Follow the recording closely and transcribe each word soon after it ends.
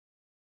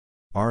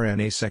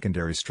RNA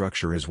secondary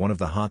structure is one of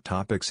the hot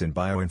topics in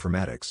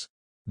bioinformatics.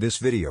 This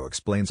video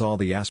explains all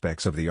the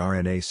aspects of the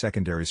RNA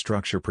secondary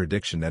structure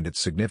prediction and its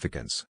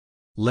significance.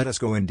 Let us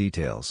go in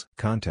details.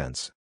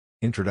 Contents.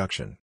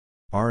 Introduction.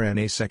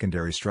 RNA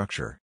secondary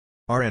structure.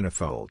 RNA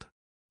fold.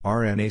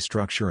 RNA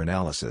structure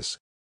analysis.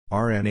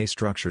 RNA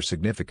structure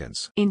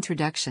significance.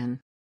 Introduction.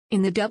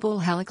 In the double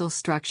helical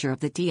structure of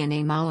the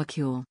DNA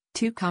molecule,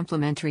 two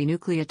complementary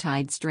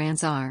nucleotide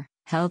strands are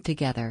held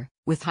together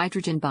with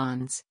hydrogen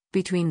bonds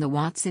between the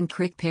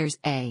Watson-Crick pairs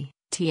A,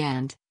 T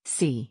and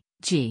C,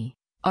 G.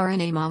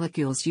 RNA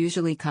molecules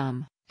usually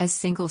come as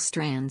single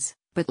strands,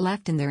 but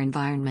left in their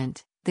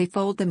environment, they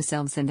fold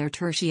themselves in their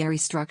tertiary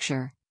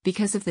structure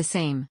because of the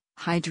same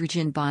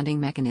hydrogen bonding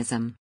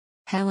mechanism.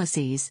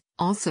 Helices,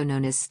 also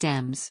known as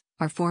stems,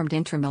 are formed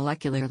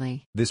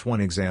intramolecularly. This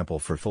one example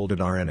for folded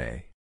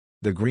RNA.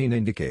 The green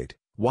indicate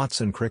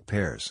Watson-Crick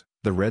pairs,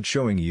 the red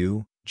showing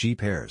U, G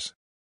pairs.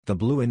 The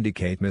blue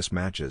indicate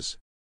mismatches.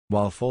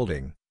 While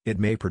folding, it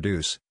may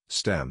produce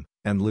stem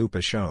and loop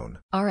as shown.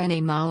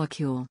 RNA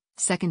molecule,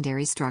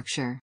 secondary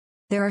structure.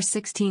 There are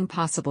 16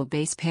 possible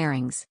base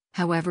pairings,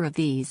 however of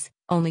these,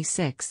 only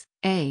 6,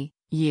 A,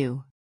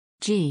 U,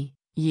 G,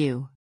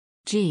 U,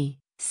 G,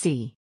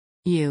 C,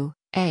 U,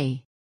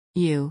 A,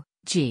 U,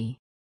 G,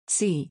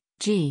 C,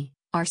 G,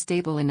 are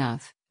stable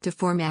enough to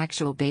form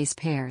actual base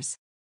pairs.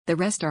 The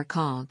rest are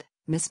called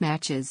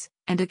mismatches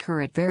and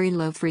occur at very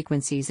low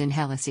frequencies in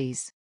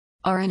helices.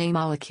 RNA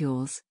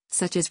molecules,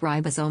 such as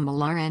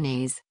ribosomal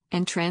RNAs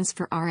and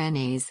transfer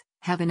RNAs,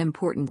 have an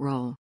important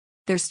role.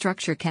 Their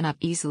structure cannot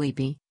easily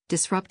be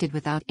disrupted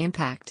without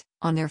impact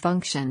on their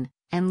function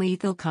and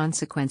lethal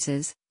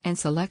consequences, and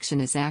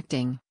selection is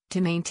acting to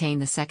maintain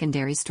the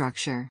secondary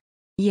structure.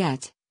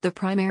 Yet, the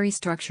primary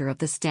structure of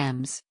the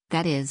stems,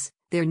 that is,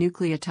 their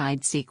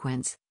nucleotide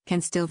sequence,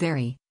 can still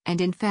vary,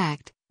 and in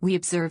fact, we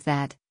observe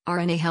that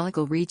RNA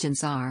helical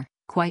regions are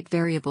quite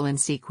variable in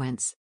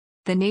sequence.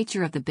 The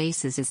nature of the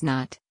bases is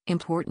not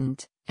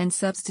important, and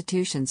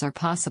substitutions are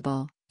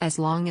possible, as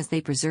long as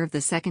they preserve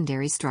the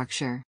secondary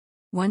structure.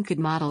 One could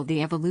model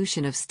the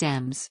evolution of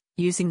stems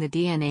using the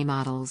DNA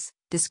models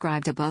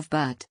described above,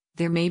 but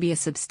there may be a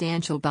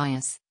substantial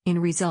bias in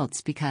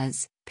results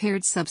because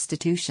paired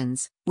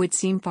substitutions would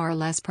seem far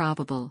less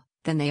probable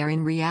than they are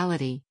in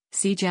reality.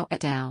 See Zhao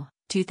et al.,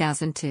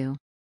 2002.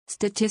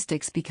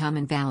 Statistics become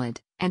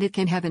invalid, and it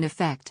can have an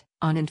effect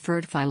on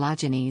inferred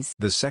phylogenies.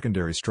 The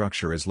secondary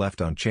structure is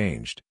left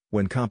unchanged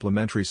when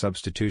complementary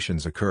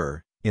substitutions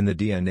occur in the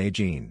DNA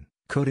gene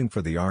coding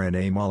for the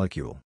RNA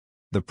molecule.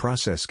 The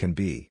process can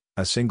be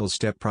a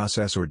single-step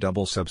process or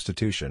double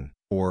substitution,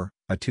 or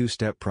a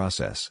two-step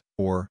process,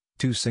 or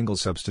two single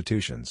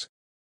substitutions.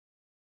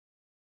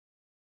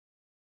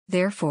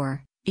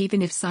 Therefore,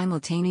 even if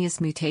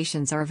simultaneous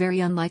mutations are very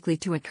unlikely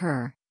to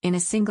occur in a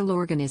single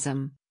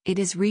organism, it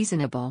is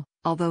reasonable,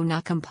 although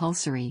not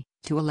compulsory,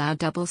 to allow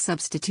double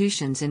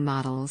substitutions in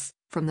models,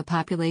 from the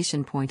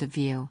population point of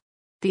view.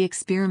 The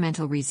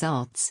experimental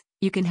results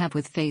you can have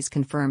with phase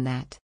confirm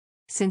that.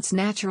 Since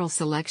natural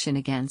selection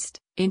against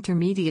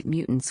intermediate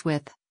mutants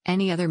with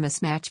any other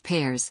mismatch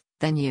pairs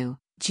than U,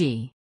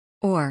 G,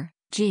 or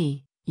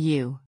G,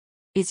 U,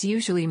 is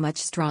usually much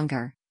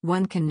stronger,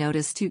 one can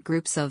notice two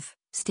groups of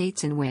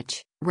states in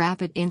which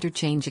rapid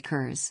interchange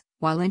occurs,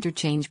 while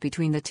interchange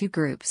between the two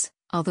groups,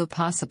 although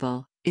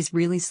possible, is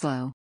really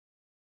slow.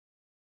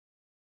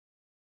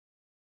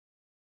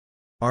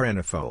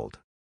 RNAfold.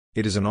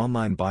 It is an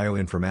online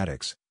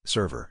bioinformatics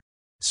server.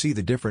 See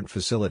the different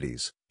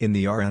facilities in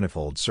the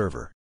RNAfold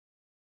server.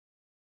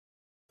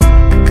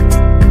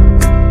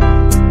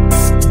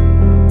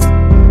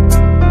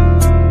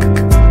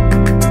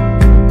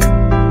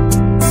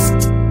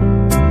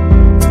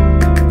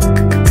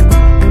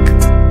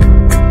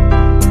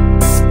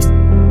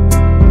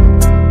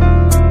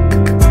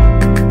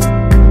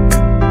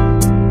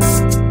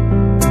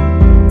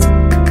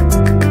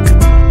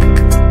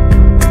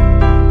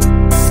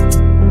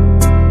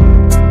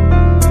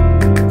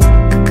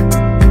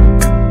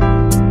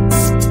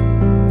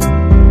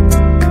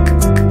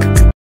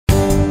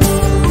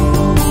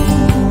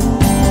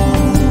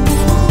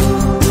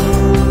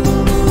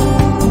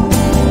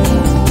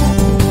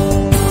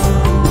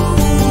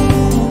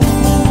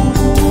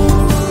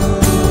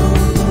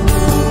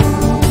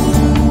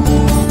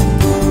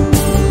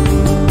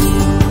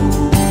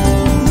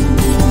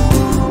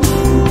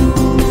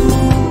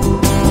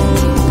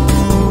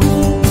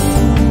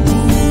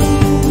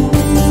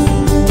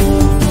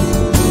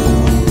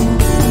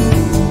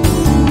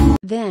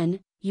 Then,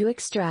 you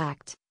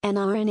extract an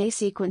RNA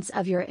sequence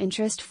of your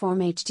interest from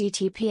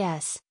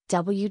https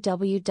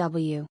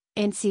www,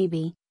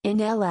 ncb,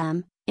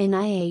 nlm,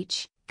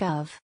 nih,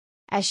 gov.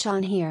 As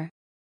shown here.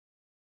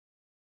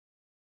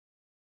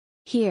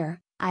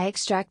 Here, I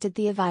extracted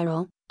the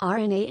viral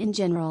RNA in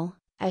general,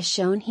 as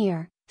shown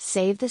here.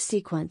 Save the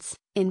sequence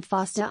in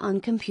FASTA on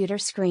computer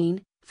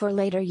screen for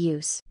later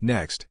use.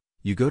 Next,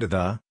 you go to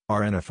the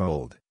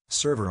RNAfold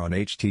Server on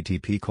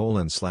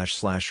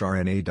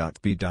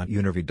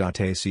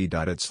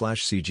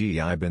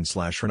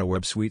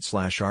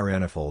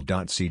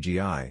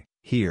http://rna.b.univ.ac.it/cgi/bin/rna/websuite/rnafol.cgi.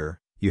 Here,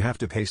 you have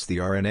to paste the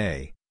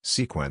RNA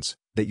sequence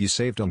that you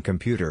saved on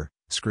computer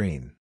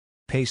screen.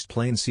 Paste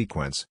plain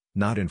sequence,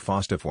 not in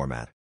FASTA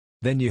format.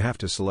 Then you have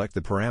to select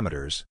the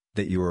parameters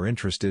that you are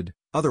interested,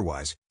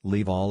 otherwise,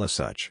 leave all as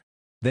such.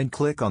 Then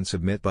click on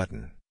Submit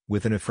button.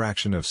 Within a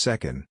fraction of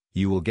second,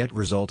 you will get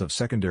result of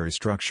secondary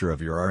structure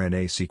of your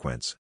RNA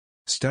sequence.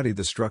 Study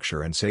the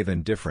structure and save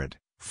in different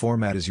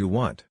format as you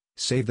want.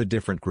 Save the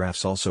different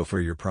graphs also for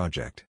your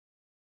project.